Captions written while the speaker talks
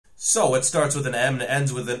So it starts with an M and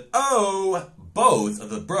ends with an O, both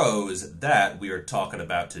of the bros that we are talking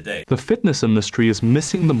about today. The fitness industry is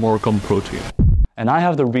missing the mark on protein, and I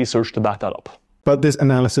have the research to back that up. But this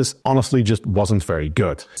analysis honestly just wasn't very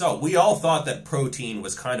good. So we all thought that protein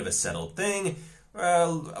was kind of a settled thing.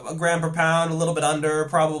 A gram per pound, a little bit under,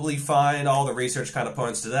 probably fine. All the research kind of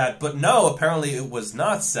points to that. But no, apparently it was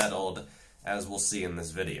not settled, as we'll see in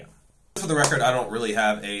this video. For the record, I don't really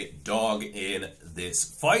have a dog in this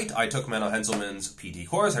fight. I took Menno Henselmens' PT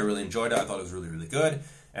course. I really enjoyed it. I thought it was really, really good.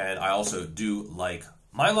 And I also do like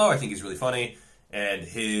Milo. I think he's really funny. And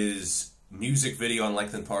his music video on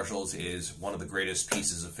length and partials is one of the greatest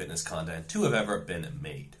pieces of fitness content to have ever been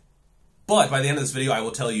made. But by the end of this video, I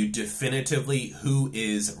will tell you definitively who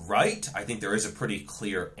is right. I think there is a pretty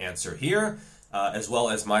clear answer here, as well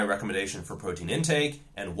as my recommendation for protein intake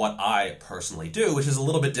and what I personally do, which is a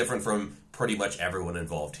little bit different from pretty much everyone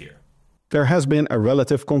involved here. There has been a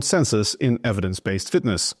relative consensus in evidence-based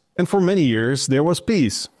fitness, and for many years there was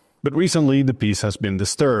peace. But recently the peace has been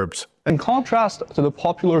disturbed. In contrast to the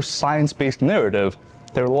popular science-based narrative,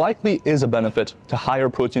 there likely is a benefit to higher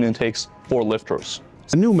protein intakes for lifters.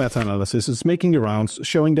 A new meta-analysis is making the rounds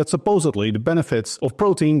showing that supposedly the benefits of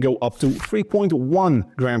protein go up to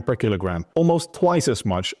 3.1 gram per kilogram, almost twice as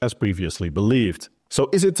much as previously believed. So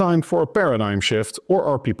is it time for a paradigm shift, or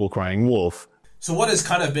are people crying wolf? So what has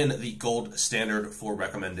kind of been the gold standard for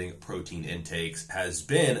recommending protein intakes has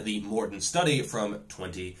been the Morton study from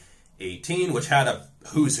 2018, which had a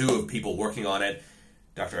who's who of people working on it.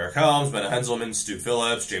 Dr. Eric Helms, Menno Henselmens, Stu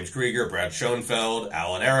Phillips, James Krieger, Brad Schoenfeld,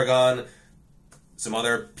 Alan Aragon, some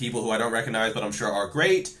other people who I don't recognize but I'm sure are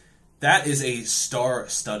great. That is a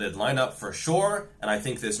star-studded lineup for sure, and I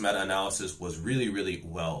think this meta-analysis was really, really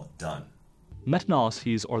well done.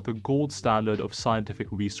 Meta-analyses are the gold standard of scientific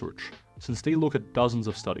research, since they look at dozens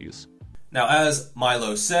of studies. Now, as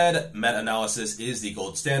Milo said, meta-analysis is the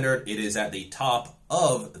gold standard. It is at the top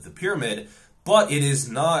of the pyramid, but it is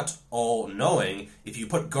not all-knowing. If you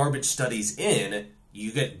put garbage studies in,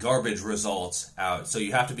 you get garbage results out. So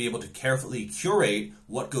you have to be able to carefully curate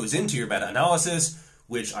what goes into your meta-analysis,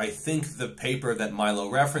 which I think the paper that Milo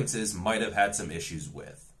references might have had some issues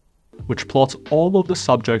with. Which plots all of the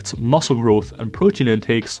subjects' muscle growth and protein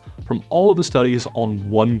intakes from all of the studies on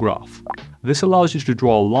one graph. This allows you to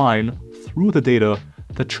draw a line through the data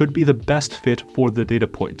that should be the best fit for the data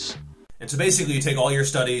points. And so basically you take all your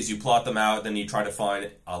studies, you plot them out, then you try to find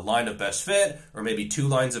a line of best fit, or maybe two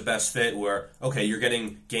lines of best fit where, okay, you're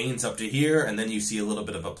getting gains up to here, and then you see a little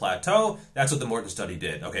bit of a plateau. That's what the Morton study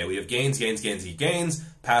did. Okay, we have gains,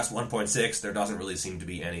 past 1.6, there doesn't really seem to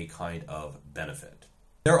be any kind of benefit.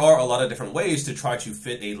 There are a lot of different ways to try to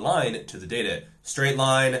fit a line to the data. Straight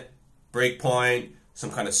line, breakpoint,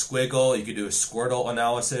 some kind of squiggle, you could do a Squirtle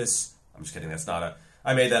analysis. I'm just kidding, that's not a...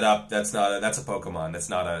 I made that up. That's a Pokemon. That's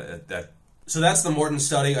not that. So that's the Morton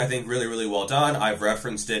study. I think really, really well done. I've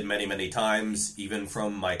referenced it many, many times, even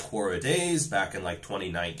from my Quora days back in like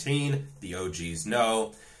 2019. The OGs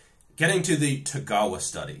know. Getting to the Tagawa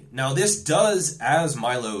study. Now this does, as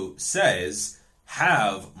Milo says,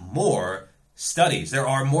 have more studies. There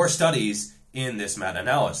are more studies in this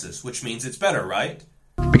meta-analysis, which means it's better, right?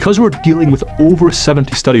 Because we're dealing with over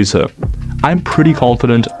 70 studies here, I'm pretty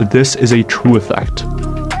confident this is a true effect.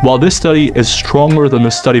 While this study is stronger than the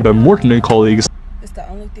study by Morton and colleagues, it's the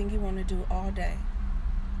only thing you want to do all day.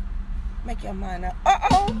 Make your mind up.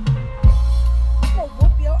 I'm gonna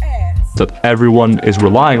whoop your ass. That everyone is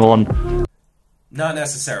relying on. Not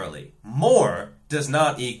necessarily. More does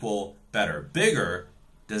not equal better. Bigger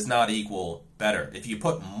does not equal better. If you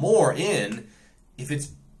put more in, if it's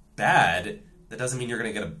bad, that doesn't mean you're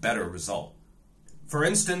going to get a better result. For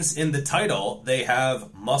instance, in the title, they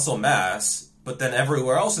have muscle mass, but then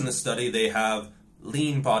everywhere else in the study, they have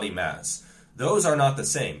lean body mass. Those are not the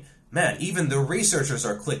same. Man, even the researchers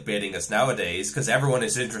are clickbaiting us nowadays because everyone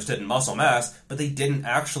is interested in muscle mass, but they didn't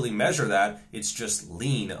actually measure that. It's just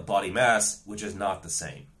lean body mass, which is not the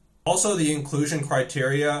same. Also, the inclusion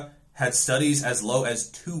criteria had studies as low as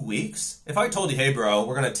 2 weeks. If I told you, hey bro,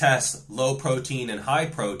 we're going to test low protein and high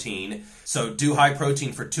protein, so do high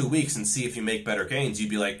protein for 2 weeks and see if you make better gains, you'd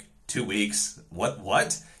be like, 2 weeks?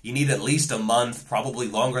 What? You need at least a month, probably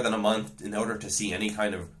longer than a month, in order to see any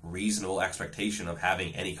kind of reasonable expectation of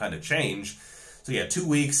having any kind of change. So yeah, 2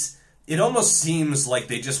 weeks. It almost seems like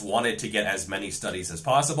they just wanted to get as many studies as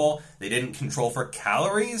possible. They didn't control for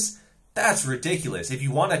calories. That's ridiculous. If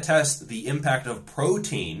you want to test the impact of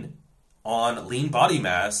protein on lean body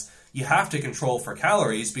mass, you have to control for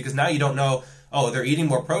calories, because now you don't know, oh, they're eating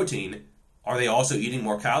more protein. Are they also eating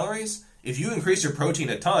more calories? If you increase your protein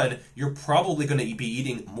a ton, you're probably going to be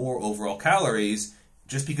eating more overall calories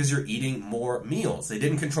just because you're eating more meals. They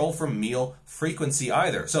didn't control for meal frequency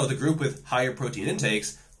either. So the group with higher protein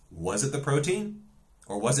intakes, was it the protein?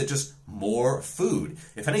 Or was it just more food?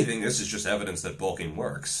 If anything, this is just evidence that bulking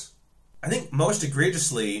works. I think most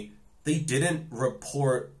egregiously, they didn't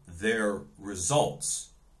report their results.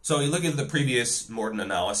 So you look at the previous Morton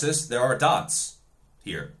analysis, there are dots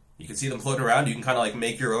here. You can see them floating around. You can kind of like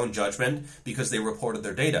make your own judgment because they reported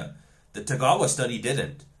their data. The Tagawa study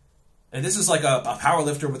didn't. And this is like a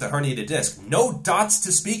powerlifter with a herniated disc. No dots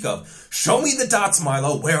to speak of. Show me the dots,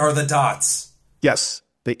 Milo. Where are the dots? Yes,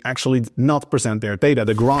 they actually did not present their data.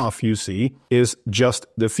 The graph you see is just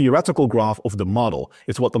the theoretical graph of the model.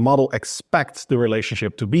 It's what the model expects the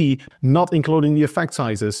relationship to be, not including the effect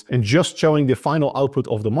sizes. And just showing the final output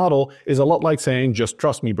of the model is a lot like saying, just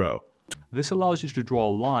trust me, bro. This allows you to draw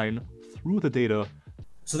a line through the data.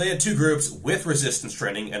 So they had two groups with resistance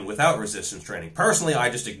training and without resistance training. Personally, I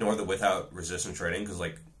just ignore the without resistance training because,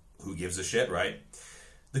 like, who gives a shit, right?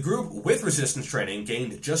 The group with resistance training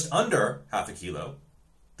gained just under half a kilo.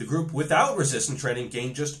 The group without resistance training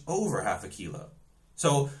gained just over half a kilo.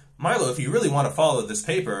 So, Milo, if you really want to follow this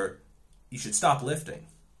paper, you should stop lifting.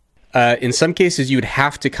 In some cases, you would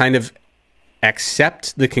have to kind of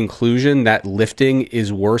accept the conclusion that lifting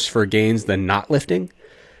is worse for gains than not lifting,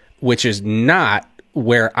 which is not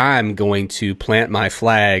where I'm going to plant my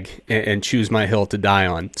flag and choose my hill to die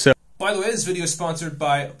on. So, by the way, this video is sponsored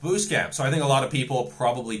by Boostcamp. So I think a lot of people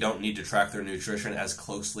probably don't need to track their nutrition as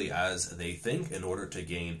closely as they think in order to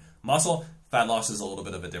gain muscle. Fat loss is a little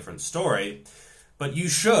bit of a different story. But you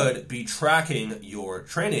should be tracking your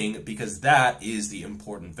training because that is the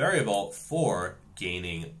important variable for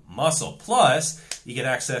gaining muscle. Plus, you get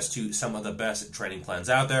access to some of the best training plans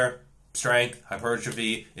out there. Strength,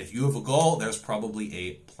 hypertrophy. If you have a goal, there's probably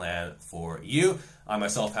a plan for you. I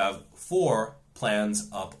myself have 4 plans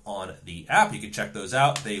up on the app. You can check those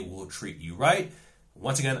out. They will treat you right.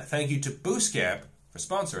 Once again, thank you to Boostcamp for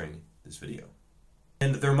sponsoring this video.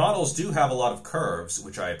 And their models do have a lot of curves,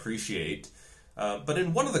 which I appreciate. But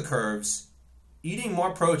in one of the curves, eating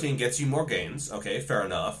more protein gets you more gains. Okay, fair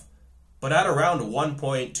enough. But at around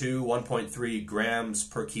 1.2, 1.3 grams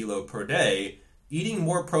per kilo per day, eating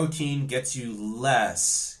more protein gets you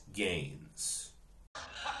less gains.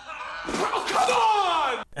 Oh,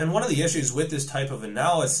 come on! And one of the issues with this type of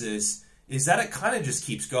analysis is that it kind of just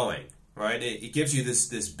keeps going, right? It gives you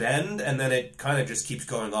this bend, and then it kind of just keeps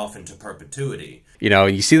going off into perpetuity. you know,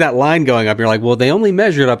 you see that line going up, you're like, well, they only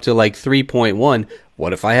measured up to like 3.1.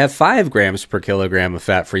 What if I have 5 grams per kilogram of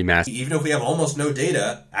fat-free mass? Even if we have almost no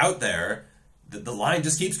data out there, the line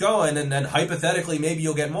just keeps going, and then hypothetically maybe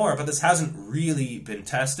you'll get more, but this hasn't really been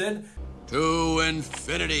tested. To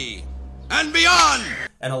infinity and beyond!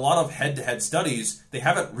 And a lot of head-to-head studies, they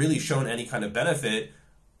haven't really shown any kind of benefit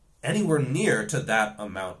anywhere near to that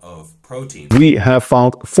amount of protein. We have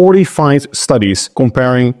found 45 studies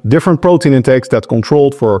comparing different protein intakes that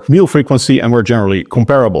controlled for meal frequency and were generally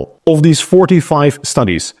comparable. Of these 45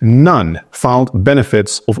 studies, none found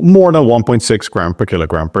benefits of more than 1.6 gram per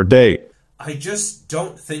kilogram per day. I just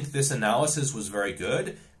don't think this analysis was very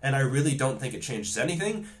good, and I really don't think it changes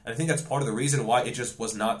anything. And I think that's part of the reason why it just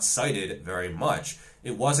was not cited very much.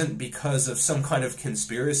 It wasn't because of some kind of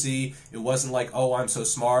conspiracy. It wasn't like, oh, I'm so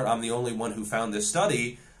smart, I'm the only one who found this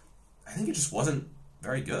study. I think it just wasn't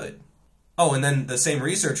very good. Oh, and then the same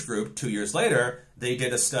research group, 2 years later, they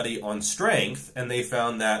did a study on strength, and they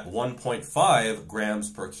found that 1.5 grams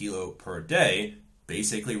per kilo per day,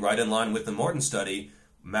 basically right in line with the Morton study,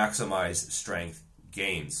 maximized strength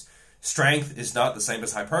gains. Strength is not the same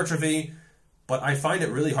as hypertrophy, but I find it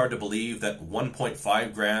really hard to believe that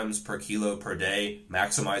 1.5 grams per kilo per day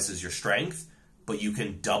maximizes your strength, but you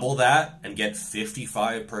can double that and get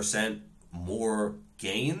 55% more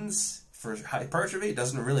gains for hypertrophy. It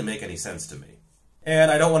doesn't really make any sense to me. And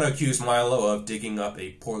I don't want to accuse Milo of digging up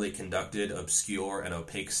a poorly conducted, obscure, and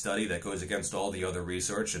opaque study that goes against all the other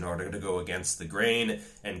research in order to go against the grain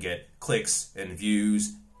and get clicks and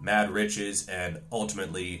views, mad riches, and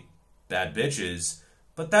ultimately bad bitches.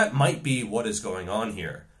 But that might be what is going on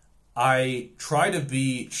here. I try to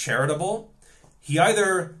be charitable. He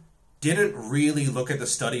either didn't really look at the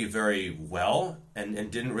study very well and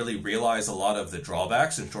didn't really realize a lot of the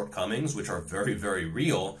drawbacks and shortcomings, which are very, very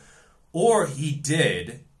real, or he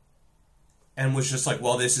did and was just like,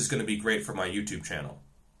 well, this is going to be great for my YouTube channel.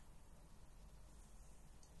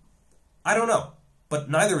 I don't know, but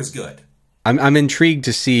neither is good. I'm intrigued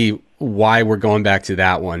to see why we're going back to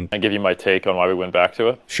that one. I give you my take on why we went back to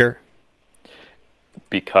it. Sure.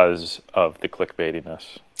 Because of the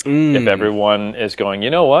clickbaitiness. If everyone is going, you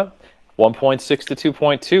know what, 1.6 to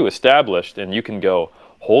 2.2 established, and you can go,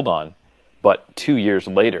 hold on, But 2 years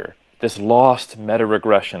later, this lost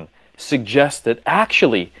meta-regression suggests that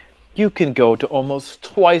actually you can go to almost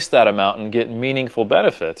twice that amount and get meaningful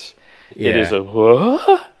benefits. Yeah. It is a,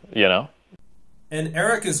 what? You know? And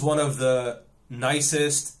Eric is one of the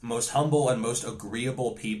nicest, most humble, and most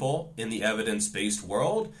agreeable people in the evidence-based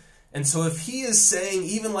world. And so if he is saying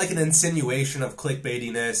even like an insinuation of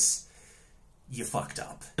clickbaitiness, you fucked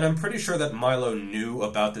up. And I'm pretty sure that Milo knew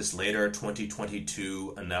about this later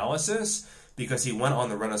 2022 analysis because he went on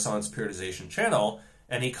the Renaissance Periodization channel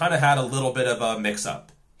and he kind of had a little bit of a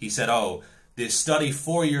mix-up. He said, oh, this study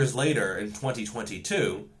 4 years later in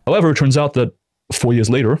 2022. However, it turns out that 4 years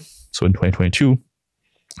later, so in 2022,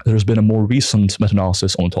 there's been a more recent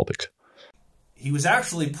meta-analysis on the topic. He was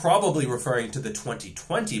actually probably referring to the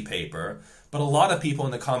 2020 paper, but a lot of people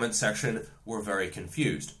in the comment section were very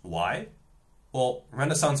confused. Why? Well,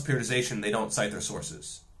 Renaissance Periodization, they don't cite their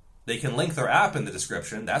sources. They can link their app in the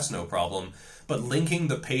description, that's no problem, but linking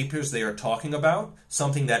the papers they are talking about,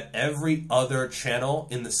 something that every other channel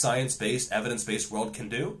in the science-based, evidence-based world can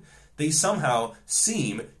do, they somehow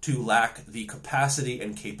seem to lack the capacity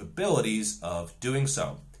and capabilities of doing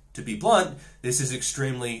so. To be blunt, this is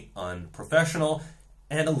extremely unprofessional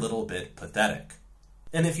and a little bit pathetic.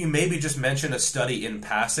 And if you maybe just mention a study in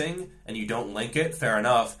passing and you don't link it, fair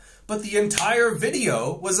enough, but the entire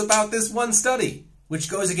video was about this one study, which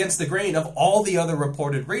goes against the grain of all the other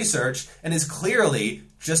reported research and is clearly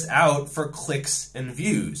just out for clicks and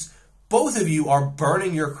views. Both of you are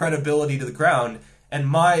burning your credibility to the ground, and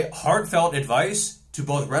my heartfelt advice to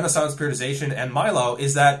both Renaissance Periodization and Milo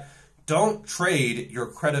is that don't trade your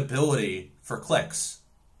credibility for clicks.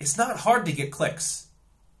 It's not hard to get clicks.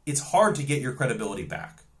 It's hard to get your credibility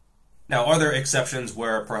back. Now, are there exceptions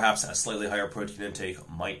where perhaps a slightly higher protein intake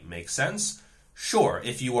might make sense? Sure,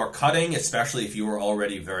 if you are cutting, especially if you are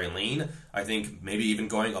already very lean, I think maybe even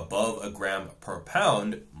going above a gram per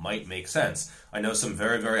pound might make sense. I know some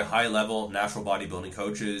very, very high-level natural bodybuilding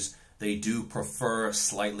coaches, they do prefer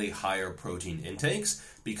slightly higher protein intakes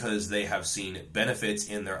because they have seen benefits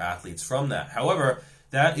in their athletes from that. However,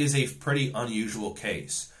 that is a pretty unusual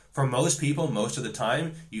case. For most people, most of the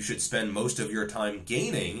time, you should spend most of your time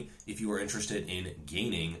gaining if you are interested in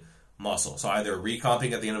gaining muscle. So either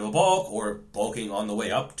recomping at the end of a bulk or bulking on the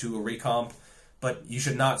way up to a recomp, but you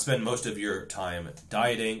should not spend most of your time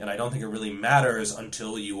dieting, and I don't think it really matters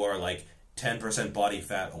until you are like 10% body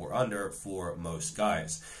fat or under for most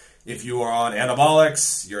guys. If you are on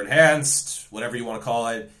anabolics, you're enhanced, whatever you want to call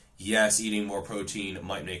it, yes, eating more protein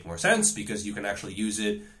might make more sense because you can actually use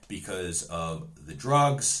it because of the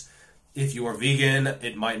drugs. If you are vegan,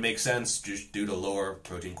 it might make sense just due to lower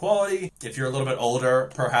protein quality. If you're a little bit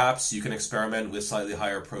older, perhaps you can experiment with slightly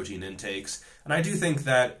higher protein intakes. And I do think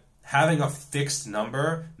that having a fixed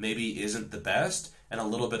number maybe isn't the best, and a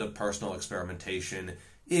little bit of personal experimentation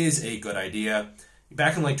is a good idea.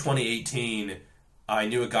 Back in like 2018, I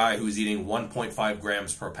knew a guy who was eating 1.5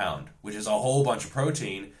 grams per pound, which is a whole bunch of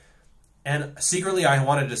protein. And secretly I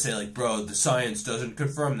wanted to say like, bro, the science doesn't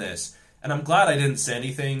confirm this. And I'm glad I didn't say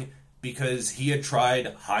anything because he had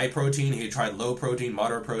tried high protein, he had tried low protein,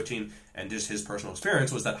 moderate protein, and just his personal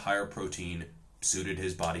experience was that higher protein suited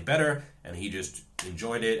his body better, and he just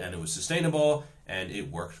enjoyed it, and it was sustainable, and it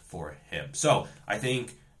worked for him. So I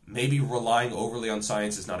think maybe relying overly on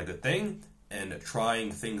science is not a good thing, and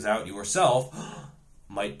trying things out yourself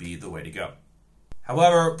might be the way to go.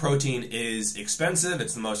 However, protein is expensive.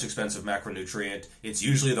 It's the most expensive macronutrient. It's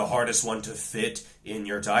usually the hardest one to fit in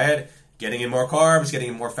your diet. Getting in more carbs, getting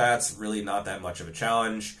in more fats, really not that much of a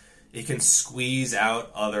challenge. It can squeeze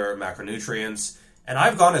out other macronutrients. And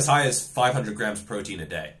I've gone as high as 500 grams of protein a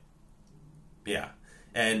day. Yeah.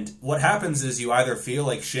 And what happens is you either feel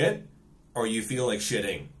like shit or you feel like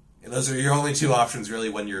shitting. And those are your only two options really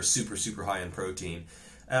when you're super, super high in protein.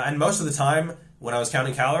 And most of the time when I was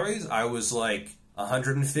counting calories, I was like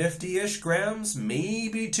 150-ish grams,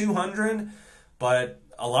 maybe 200. But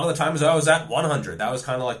a lot of the times I was at 100. That was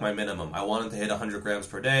kind of like my minimum. I wanted to hit 100 grams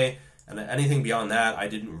per day. And anything beyond that, I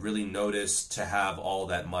didn't really notice to have all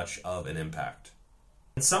that much of an impact.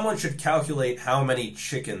 And someone should calculate how many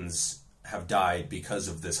chickens have died because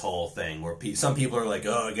of this whole thing, where some people are like,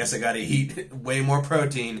 oh, I guess I gotta eat way more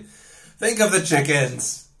protein. Think of the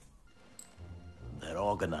chickens. They're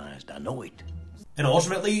organized, I know it. And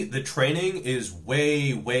ultimately, the training is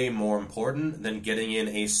way, way more important than getting in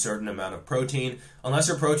a certain amount of protein. Unless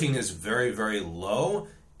your protein is very, very low,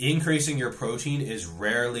 increasing your protein is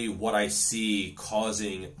rarely what I see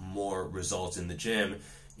causing more results in the gym.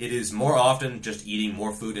 It is more often just eating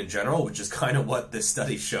more food in general, which is kind of what this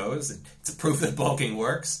study shows. It's a proof that bulking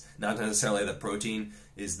works, not necessarily that protein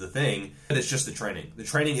is the thing. It's just the training. The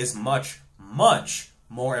training is much, much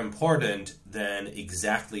more important than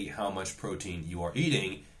exactly how much protein you are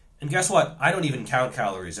eating. And guess what? I don't even count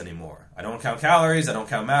calories anymore. I don't count calories, I don't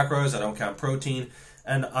count macros, I don't count protein.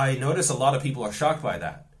 And I notice a lot of people are shocked by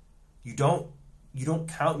that. You don't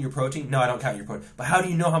count your protein? No, I don't count your protein. But how do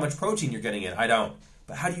you know how much protein you're getting in? I don't.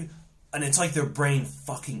 But how do you... And it's like their brain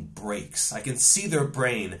fucking breaks. I can see their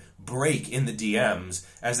brain break in the DMs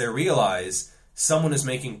as they realize someone is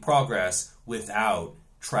making progress without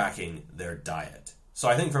tracking their diet. So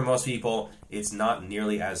I think for most people, it's not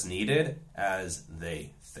nearly as needed as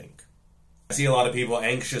they think. I see a lot of people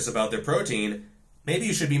anxious about their protein. Maybe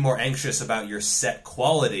you should be more anxious about your set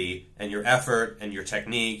quality and your effort and your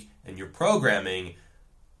technique and your programming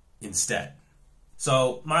instead.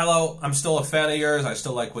 So, Milo, I'm still a fan of yours. I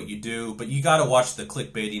still like what you do, but you gotta watch the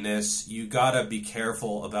clickbaitiness. You gotta be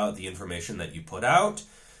careful about the information that you put out,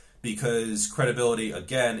 because credibility,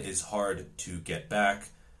 again, is hard to get back.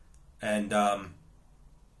 And I'm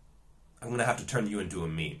gonna have to turn you into a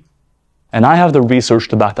meme. And I have the research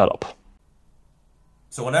to back that up.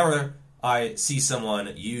 So whenever I see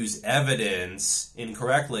someone use evidence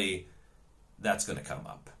incorrectly, that's gonna come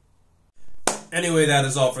up. Anyway, that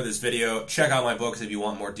is all for this video. Check out my books if you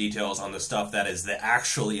want more details on the stuff that is the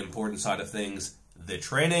actually important side of things, the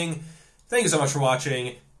training. Thank you so much for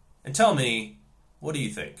watching, and tell me, what do you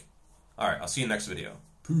think? Alright, I'll see you next video.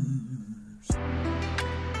 Peace.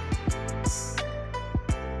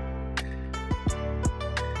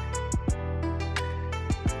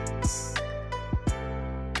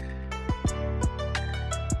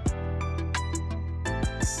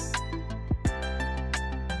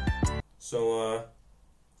 So,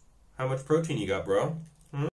 how much protein you got, bro?